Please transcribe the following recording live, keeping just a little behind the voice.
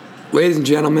Ladies and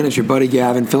gentlemen, it's your buddy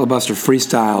Gavin, Filibuster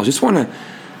Freestyle. Just want to,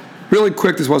 really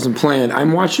quick, this wasn't planned.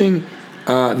 I'm watching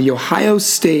the Ohio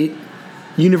State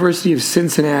University of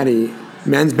Cincinnati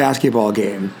men's basketball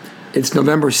game. It's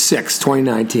November 6,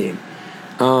 2019.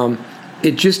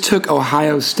 It just took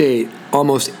Ohio State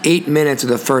almost 8 minutes of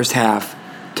the first half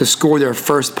to score their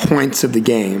first points of the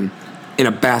game in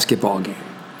a basketball game.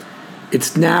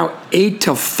 It's now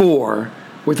 8-4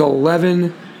 with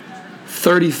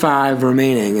 11:35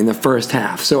 remaining in the first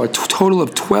half. So a total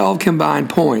of 12 combined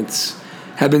points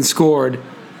have been scored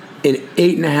in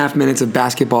 8.5 minutes of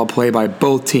basketball play by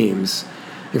both teams,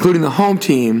 including the home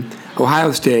team,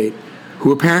 Ohio State,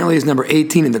 who apparently is number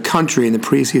 18 in the country in the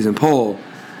preseason poll,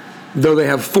 though they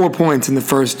have 4 points in the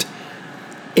first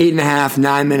 8.5,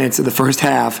 9 minutes of the first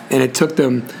half, and it took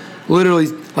them literally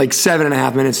like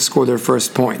 7.5 minutes to score their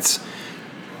first points.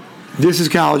 This is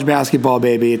college basketball,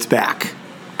 baby. It's back.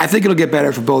 I think it'll get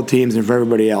better for both teams and for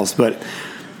everybody else, but it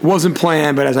wasn't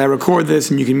planned. But as I record this,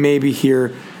 and you can maybe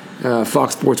hear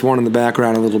Fox Sports 1 in the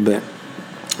background a little bit,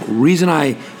 the reason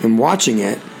I am watching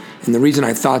it and the reason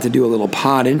I thought to do a little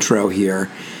pod intro here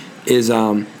is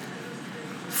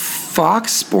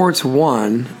Fox Sports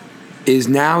 1 is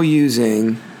now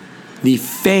using the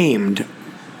famed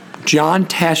John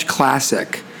Tesh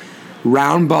classic,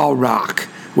 Round Ball Rock,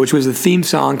 which was the theme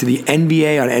song to the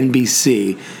NBA on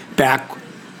NBC back,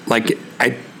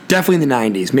 definitely in the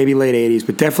 90s, maybe late 80s,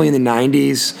 but definitely in the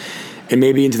 90s and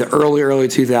maybe into the early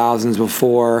 2000s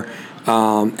before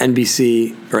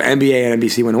NBC or NBA and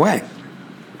NBC went away.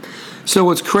 So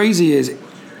what's crazy is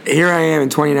here I am in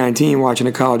 2019 watching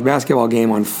a college basketball game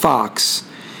on Fox,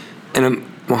 and I'm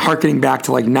harkening back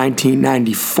to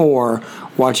 1994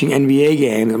 watching NBA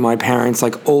games at my parents'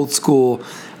 old school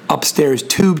upstairs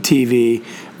tube TV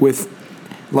with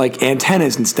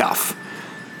antennas and stuff.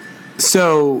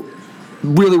 So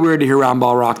really weird to hear Round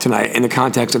Ball Rock tonight in the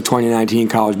context of 2019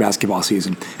 college basketball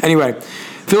season. Anyway,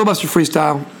 Filibuster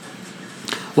Freestyle,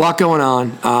 a lot going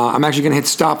on. I'm actually going to hit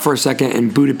stop for a second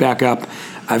and boot it back up.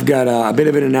 I've got a bit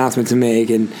of an announcement to make,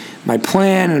 and my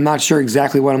plan, and I'm not sure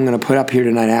exactly what I'm going to put up here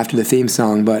tonight after the theme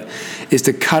song, but is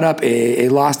to cut up a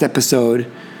lost episode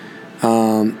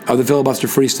of the Filibuster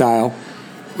Freestyle,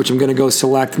 which I'm going to go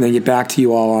select and then get back to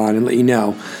you all on and let you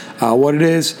know what it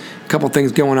is. A couple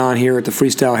things going on here at the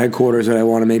Freestyle headquarters that I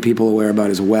want to make people aware about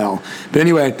as well. But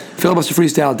anyway,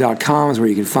 filibusterfreestyle.com is where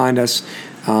you can find us.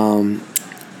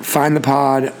 Find the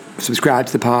pod, subscribe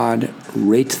to the pod,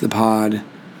 rate the pod,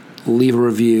 leave a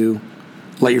review,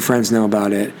 let your friends know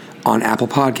about it on Apple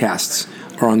Podcasts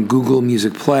or on Google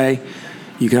Music Play.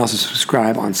 You can also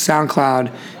subscribe on SoundCloud,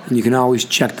 and you can always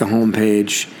check the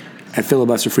homepage at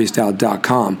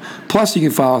filibusterfreestyle.com. Plus, you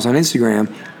can follow us on Instagram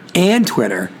and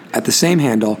Twitter at the same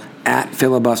handle, at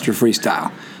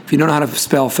filibusterfreestyle. If you don't know how to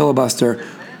spell filibuster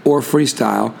or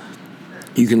freestyle,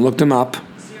 you can look them up.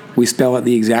 We spell it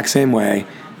the exact same way,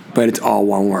 but it's all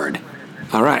one word.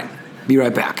 All right, be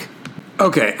right back.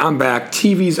 Okay, I'm back.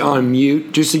 TV's on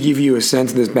mute, just to give you a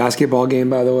sense of this basketball game,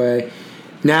 by the way.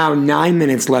 Now 9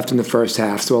 minutes left in the first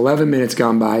half, so 11 minutes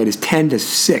gone by. It is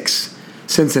 10-6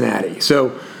 Cincinnati.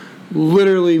 So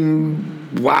literally,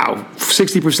 wow,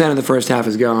 60% of the first half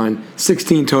is gone,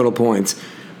 16 total points.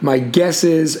 My guess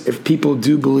is if people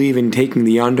do believe in taking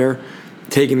the under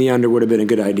would have been a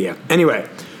good idea. Anyway,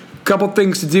 a couple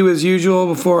things to do as usual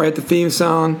before I hit the theme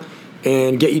song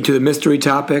and get you to the mystery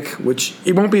topic, which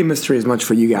it won't be a mystery as much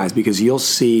for you guys because you'll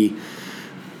see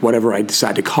whatever I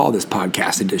decide to call this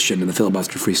podcast edition of the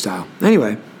Filibuster Freestyle.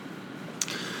 Anyway,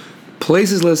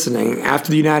 places listening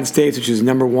after the United States, which is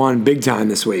number one big time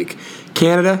this week: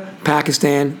 Canada,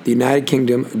 Pakistan, the United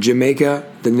Kingdom, Jamaica,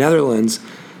 the Netherlands,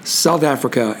 South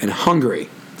Africa, and Hungary.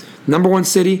 Number one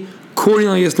city,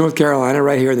 Cornelius, North Carolina,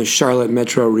 right here in the Charlotte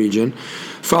metro region,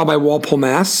 followed by Walpole,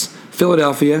 Mass.,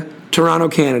 Philadelphia, Toronto,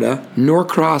 Canada,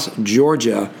 Norcross,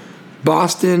 Georgia,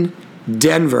 Boston,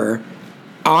 Denver,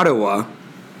 Ottawa.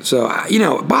 So,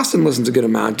 Boston listens a good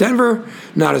amount. Denver,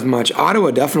 not as much. Ottawa,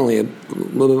 definitely a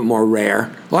little bit more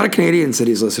rare. A lot of Canadian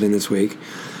cities listening this week.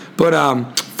 But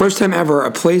first time ever, a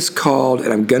place called,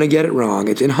 and I'm going to get it wrong,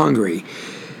 it's in Hungary.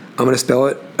 I'm going to spell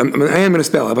it. I am going to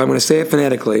spell it, but I'm going to say it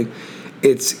phonetically.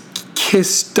 It's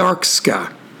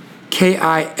Kistarska.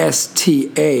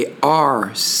 Kistarcsa.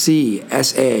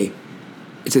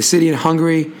 It's a city in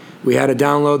Hungary. We had a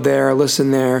download there,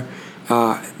 listen there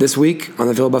this week on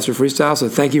the Filibuster Freestyle. So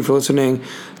thank you for listening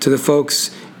to the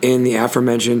folks in the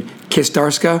aforementioned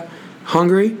Kistarska,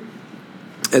 Hungary,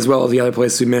 as well as the other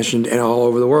places we mentioned and all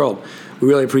over the world. We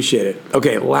really appreciate it.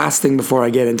 Okay, last thing before I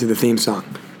get into the theme song.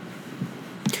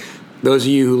 Those of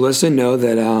you who listen know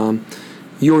that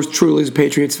Yours truly is a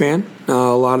Patriots fan. A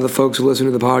lot of the folks who listen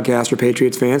to the podcast are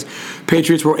Patriots fans.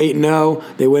 Patriots were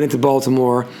 8-0. They went into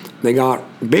Baltimore. They got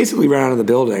basically run out of the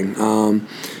building.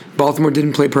 Baltimore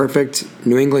didn't play perfect.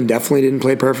 New England definitely didn't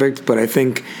play perfect. But I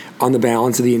think on the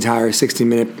balance of the entire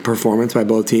 60-minute performance by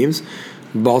both teams,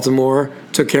 Baltimore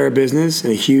took care of business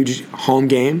in a huge home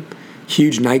game,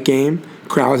 huge night game.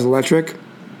 Crowd was electric.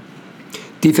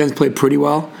 Defense played pretty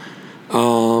well.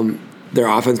 Their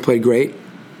offense played great.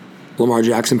 Lamar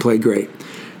Jackson played great.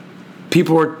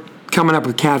 People were coming up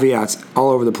with caveats all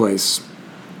over the place.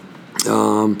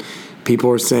 People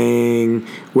were saying,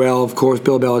 well, of course,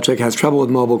 Bill Belichick has trouble with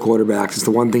mobile quarterbacks. It's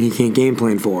the one thing he can't game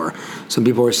plan for. Some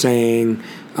people were saying,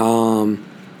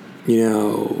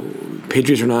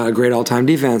 Patriots are not a great all-time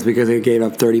defense because they gave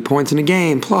up 30 points in a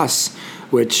game plus,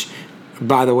 which,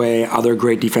 by the way, other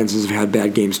great defenses have had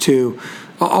bad games too.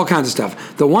 All kinds of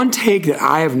stuff. The one take that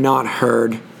I have not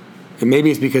heard, and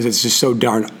maybe it's because it's just so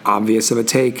darn obvious of a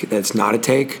take that it's not a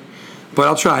take, but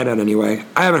I'll try it out anyway.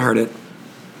 I haven't heard it.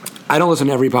 I don't listen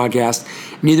to every podcast.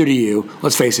 Neither do you.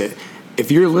 Let's face it.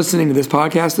 If you're listening to this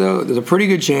podcast, though, there's a pretty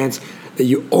good chance that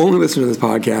you only listen to this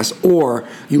podcast or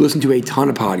you listen to a ton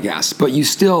of podcasts, but you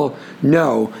still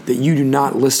know that you do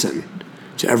not listen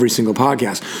to every single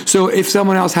podcast. So if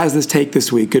someone else has this take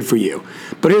this week, good for you.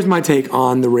 But here's my take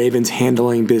on the Ravens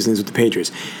handling business with the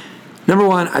Patriots. Number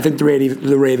one, I think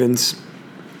the Ravens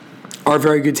are a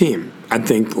very good team. I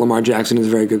think Lamar Jackson is a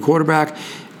very good quarterback,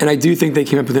 and I do think they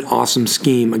came up with an awesome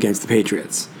scheme against the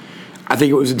Patriots. I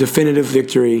think it was a definitive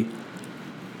victory.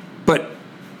 But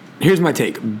here's my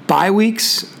take. Bye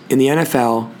weeks in the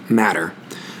NFL matter.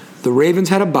 The Ravens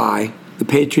had a bye. The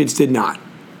Patriots did not.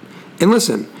 And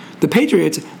listen, the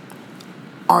Patriots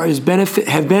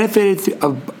have benefited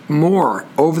more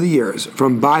over the years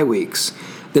from bye weeks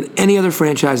than any other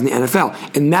franchise in the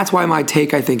NFL. And that's why my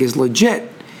take, I think, is legit.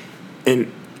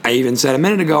 And I even said a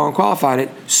minute ago and qualified it,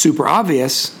 super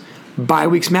obvious, bye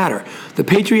weeks matter. The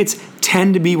Patriots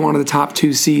tend to be one of the top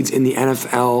 2 seeds in the in the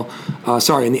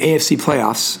AFC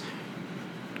playoffs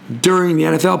during the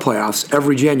NFL playoffs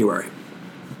every January,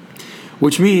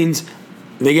 which means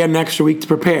they get an extra week to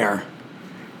prepare.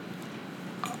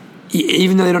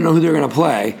 Even though they don't know who they're going to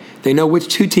play, they know which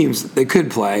 2 teams they could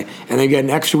play, and they get an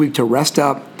extra week to rest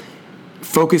up,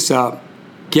 focus up,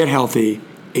 get healthy,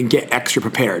 and get extra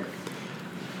prepared.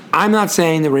 I'm not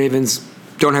saying the Ravens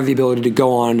don't have the ability to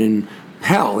go on and,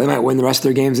 hell, they might win the rest of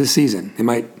their games this season. They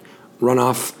might run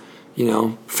off,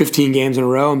 15 games in a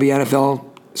row and be NFL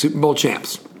Super Bowl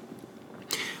champs.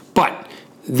 But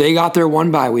they got their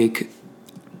one bye week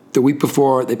the week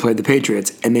before they played the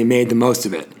Patriots, and they made the most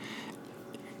of it.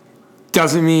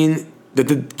 Doesn't mean that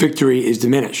the victory is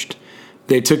diminished.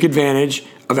 They took advantage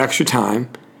of extra time.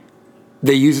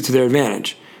 They used it to their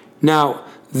advantage. Now,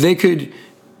 they could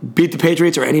beat the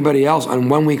Patriots or anybody else on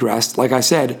 1 week rest, like I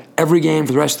said, every game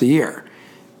for the rest of the year.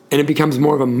 And it becomes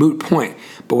more of a moot point.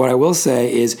 But what I will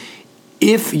say is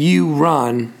if you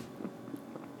run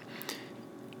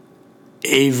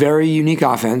a very unique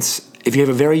offense, if you have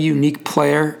a very unique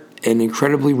player, an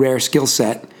incredibly rare skill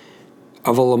set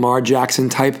of a Lamar Jackson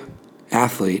type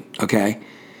athlete, okay?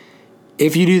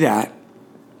 If you do that,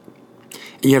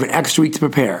 and you have an extra week to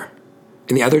prepare,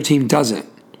 and the other team doesn't,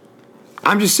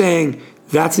 I'm just saying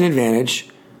that's an advantage.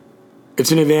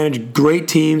 It's an advantage great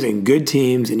teams and good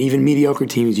teams and even mediocre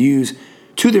teams use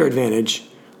to their advantage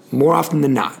more often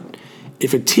than not.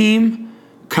 If a team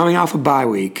coming off a bye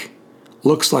week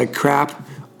looks like crap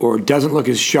or doesn't look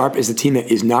as sharp as the team that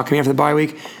is not coming off the bye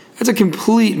week, that's a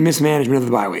complete mismanagement of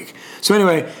the bye week. So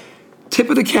anyway, tip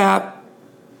of the cap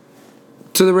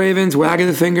to the Ravens, wag of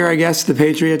the finger, I guess, to the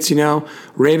Patriots.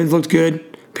 Ravens looked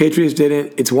good, Patriots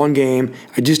didn't. It's one game.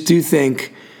 I just do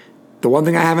think the one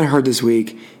thing I haven't heard this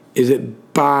week is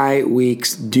that bye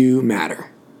weeks do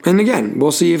matter. And again,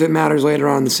 we'll see if it matters later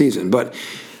on in the season. But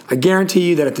I guarantee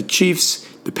you that if the Chiefs,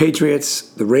 the Patriots,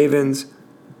 the Ravens,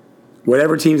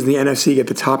 whatever teams in the NFC get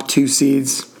the top 2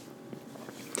 seeds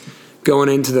going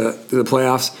into the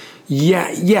playoffs, yeah,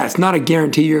 it's not a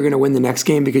guarantee you're going to win the next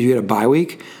game because you had a bye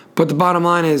week. But the bottom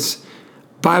line is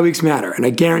bye weeks matter. And I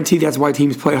guarantee that's why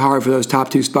teams play hard for those top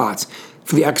 2 spots,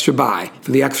 for the extra bye,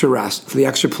 for the extra rest, for the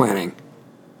extra planning,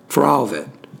 for all of it.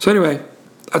 So anyway,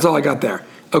 that's all I got there.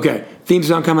 Okay, theme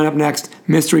song coming up next.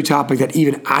 Mystery topic that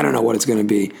even I don't know what it's going to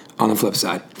be on the flip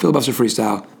side. Filibuster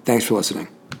Freestyle. Thanks for listening.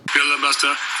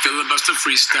 Filibuster, filibuster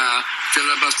freestyle.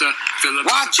 Filibuster,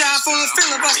 filibuster. Watch out for the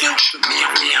filibuster.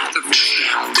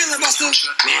 Filibuster,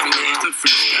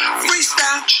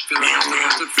 freestyle.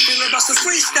 Filibuster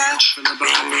freestyle.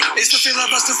 It's the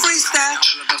filibuster freestyle.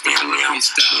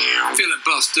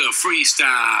 Filibuster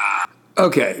freestyle.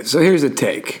 Okay, so here's a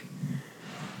take.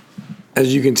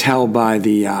 as you can tell by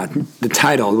the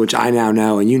title, which I now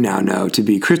know and you now know to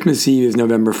be Christmas Eve is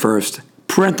November 1st,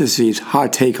 parentheses,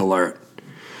 hot take alert.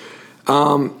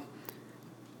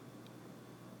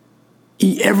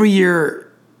 Every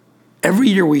year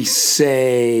we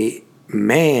say,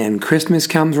 man, Christmas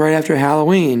comes right after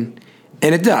Halloween.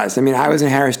 And it does. I mean, I was in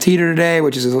Harris Teeter today,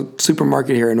 which is a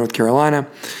supermarket here in North Carolina.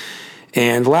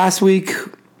 And last week,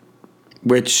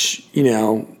 which,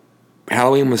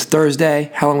 Halloween was Thursday.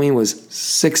 Halloween was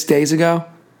 6 days ago.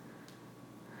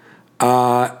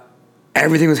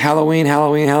 Everything was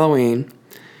Halloween.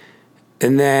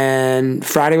 And then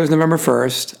Friday was November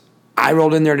 1st. I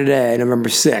rolled in there today, November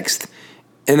 6th,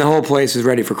 and the whole place is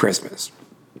ready for Christmas.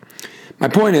 My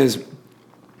point is,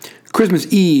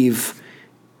 Christmas Eve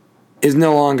is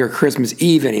no longer Christmas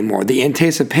Eve anymore. The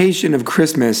anticipation of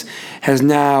Christmas has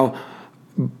now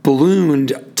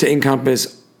ballooned to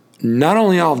encompass not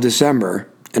only all of December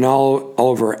and all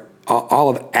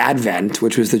of Advent,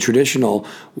 which was the traditional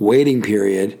waiting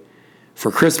period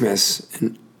for Christmas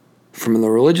and from the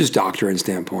religious doctrine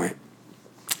standpoint,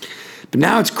 but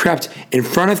now it's crept in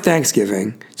front of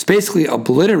Thanksgiving. It's basically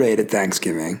obliterated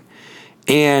Thanksgiving.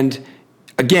 And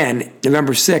again,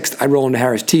 November 6th, I roll into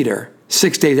Harris Teeter,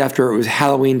 6 days after it was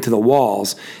Halloween to the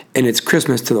walls, and it's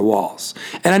Christmas to the walls.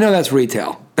 And I know that's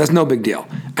retail. That's no big deal.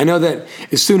 I know that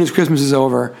as soon as Christmas is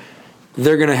over,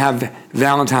 they're going to have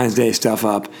Valentine's Day stuff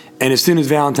up. And as soon as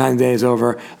Valentine's Day is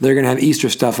over, they're going to have Easter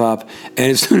stuff up.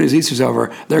 And as soon as Easter's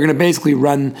over, they're going to basically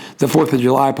run the 4th of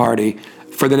July party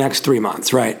for the next 3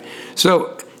 months, right?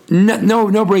 So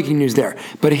no breaking news there.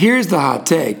 But here's the hot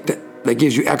take that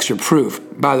gives you extra proof,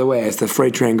 by the way, as the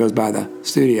freight train goes by the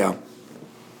studio.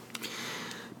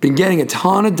 Been getting a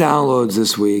ton of downloads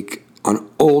this week on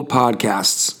old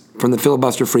podcasts from the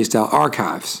Filibuster Freestyle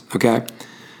archives, okay?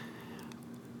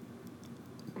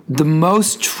 The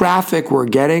most traffic we're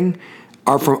getting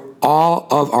are from all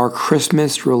of our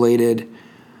Christmas-related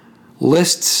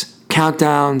lists,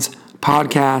 countdowns,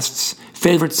 podcasts,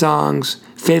 favorite songs,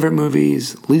 favorite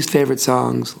movies, least favorite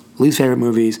songs, least favorite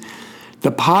movies.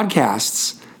 The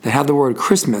podcasts that have the word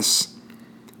Christmas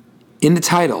in the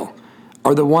title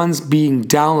are the ones being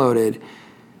downloaded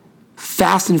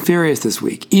fast and furious this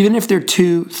week, even if they're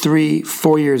 2, 3,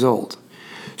 4 years old.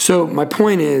 So my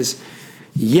point is,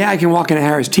 I can walk into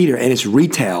Harris Teeter and it's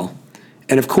retail.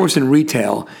 And of course in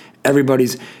retail,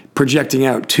 everybody's projecting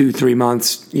out 2, 3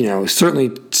 months,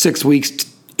 certainly 6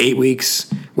 weeks, 8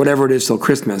 weeks, whatever it is till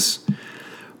Christmas.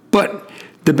 But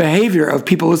the behavior of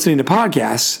people listening to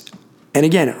podcasts, and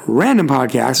again, random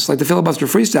podcasts like the Filibuster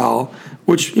Freestyle,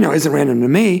 which, isn't random to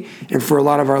me, and for a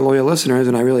lot of our loyal listeners,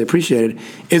 and I really appreciate it,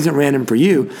 isn't random for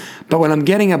you. But when I'm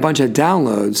getting a bunch of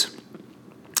downloads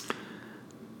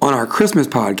on our Christmas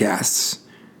podcasts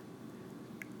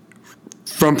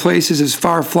from places as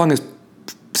far-flung as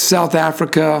South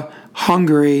Africa,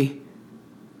 Hungary,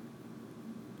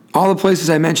 all the places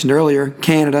I mentioned earlier,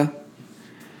 Canada,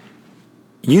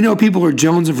 people are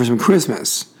jonesing for some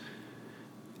Christmas.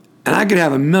 And I could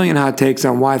have a million hot takes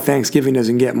on why Thanksgiving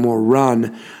doesn't get more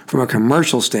run from a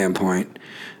commercial standpoint.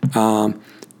 Don't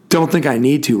think I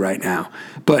need to right now.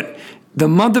 But the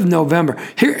month of November,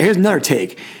 here's another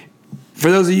take. For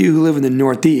those of you who live in the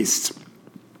Northeast,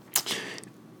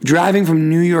 driving from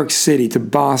New York City to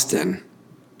Boston,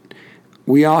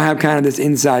 we all have kind of this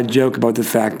inside joke about the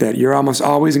fact that you're almost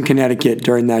always in Connecticut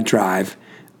during that drive.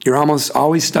 You're almost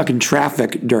always stuck in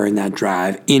traffic during that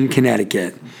drive in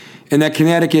Connecticut. And that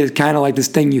Connecticut is kind of like this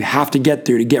thing you have to get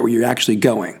through to get where you're actually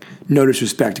going. No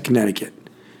disrespect to Connecticut.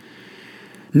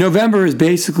 November is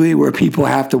basically where people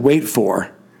have to wait for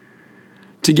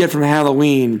to get from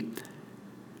Halloween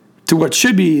to what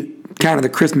should be kind of the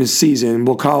Christmas season.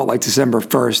 We'll call it like December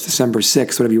 1st, December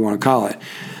 6th, whatever you want to call it.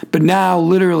 But now,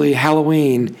 literally,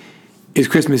 Halloween is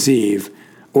Christmas Eve,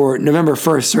 or November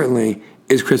 1st certainly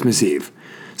is Christmas Eve.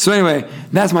 So anyway,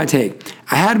 that's my take.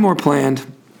 I had more planned.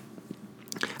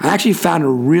 I actually found a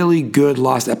really good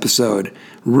lost episode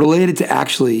related to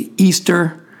actually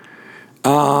Easter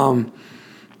from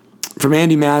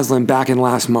Andy Maslin back in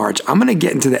last March. I'm going to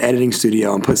get into the editing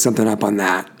studio and put something up on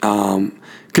that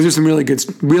because there's some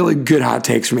really good hot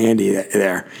takes from Andy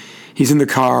there. He's in the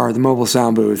car, the mobile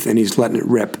sound booth, and he's letting it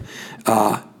rip.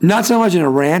 Not so much in a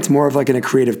rant, more of like in a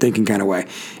creative thinking kind of way.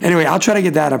 Anyway, I'll try to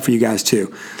get that up for you guys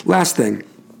too. Last thing,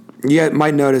 you guys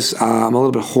might notice I'm a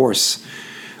little bit hoarse,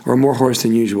 or more hoarse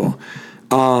than usual.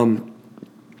 Been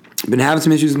having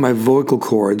some issues with my vocal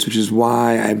cords, which is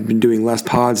why I've been doing less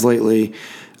pods lately.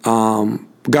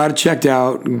 Got it checked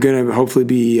out. I'm going to hopefully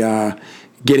be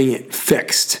getting it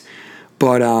fixed.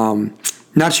 But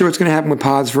not sure what's going to happen with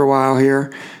pods for a while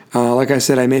here. Like I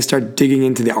said, I may start digging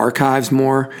into the archives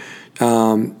more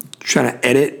trying to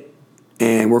edit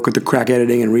and work with the crack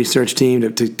editing and research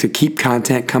team to keep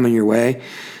content coming your way.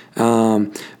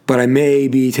 But I may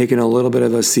be taking a little bit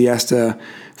of a siesta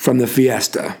from the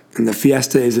fiesta. And the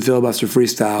fiesta is a filibuster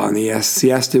freestyle, and the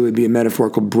siesta would be a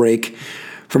metaphorical break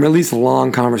from at least a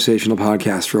long conversational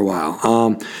podcast for a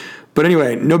while. But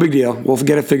anyway, no big deal. We'll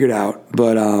get it figured out.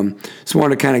 But just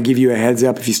wanted to kind of give you a heads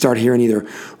up if you start hearing either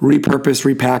repurposed,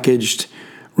 repackaged,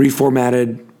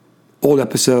 reformatted old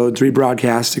episodes,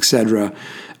 rebroadcasts, etc.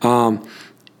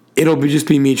 It'll just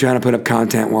be me trying to put up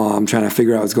content while I'm trying to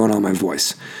figure out what's going on with my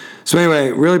voice. So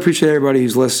anyway, really appreciate everybody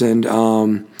who's listened.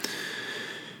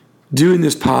 Doing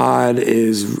this pod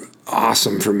is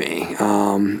awesome for me.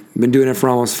 Been doing it for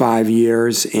almost 5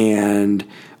 years, and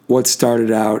what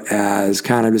started out as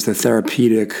kind of just a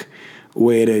therapeutic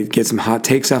way to get some hot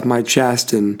takes off my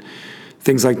chest and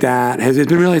things like that it's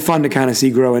been really fun to kind of see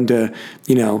grow into,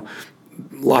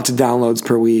 lots of downloads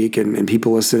per week and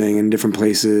people listening in different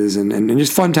places and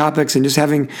just fun topics and just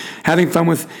having fun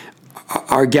with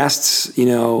our guests,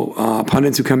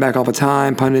 pundits who come back all the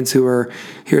time, pundits who are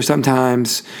here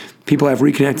sometimes, people I've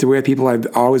reconnected with, people I've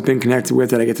always been connected with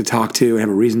that I get to talk to and have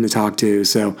a reason to talk to.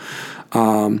 So,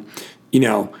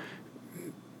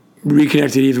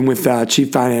 reconnected even with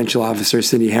Chief Financial Officer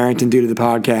Cindy Harrington due to the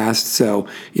podcast. So,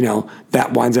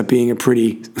 that winds up being a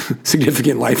pretty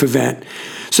significant life event.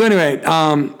 So anyway,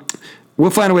 we'll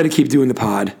find a way to keep doing the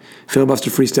pod. Filibuster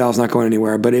Freestyle is not going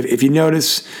anywhere. But if you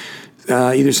notice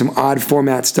either some odd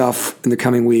format stuff in the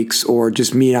coming weeks or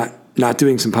just me not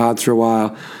doing some pods for a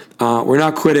while, we're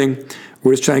not quitting.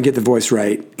 We're just trying to get the voice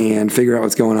right and figure out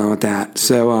what's going on with that.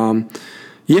 So,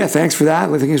 yeah, thanks for that.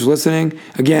 Thanks for listening.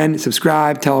 Again,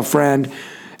 subscribe, tell a friend.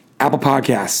 Apple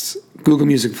Podcasts, Google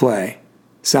Music Play,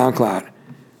 SoundCloud.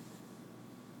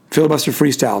 Filibuster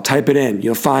Freestyle. Type it in.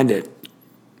 You'll find it.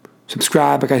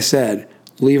 Subscribe, like I said.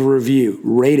 Leave a review.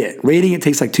 Rate it. Rating it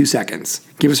takes like 2 seconds.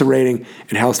 Give us a rating.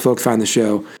 It helps folks find the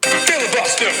show.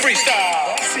 Filibuster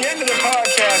Freestyle. That's the end of the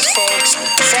podcast, folks.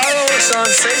 Follow us on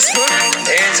Facebook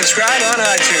and subscribe on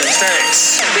iTunes.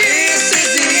 Thanks. This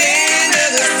is the end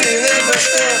of the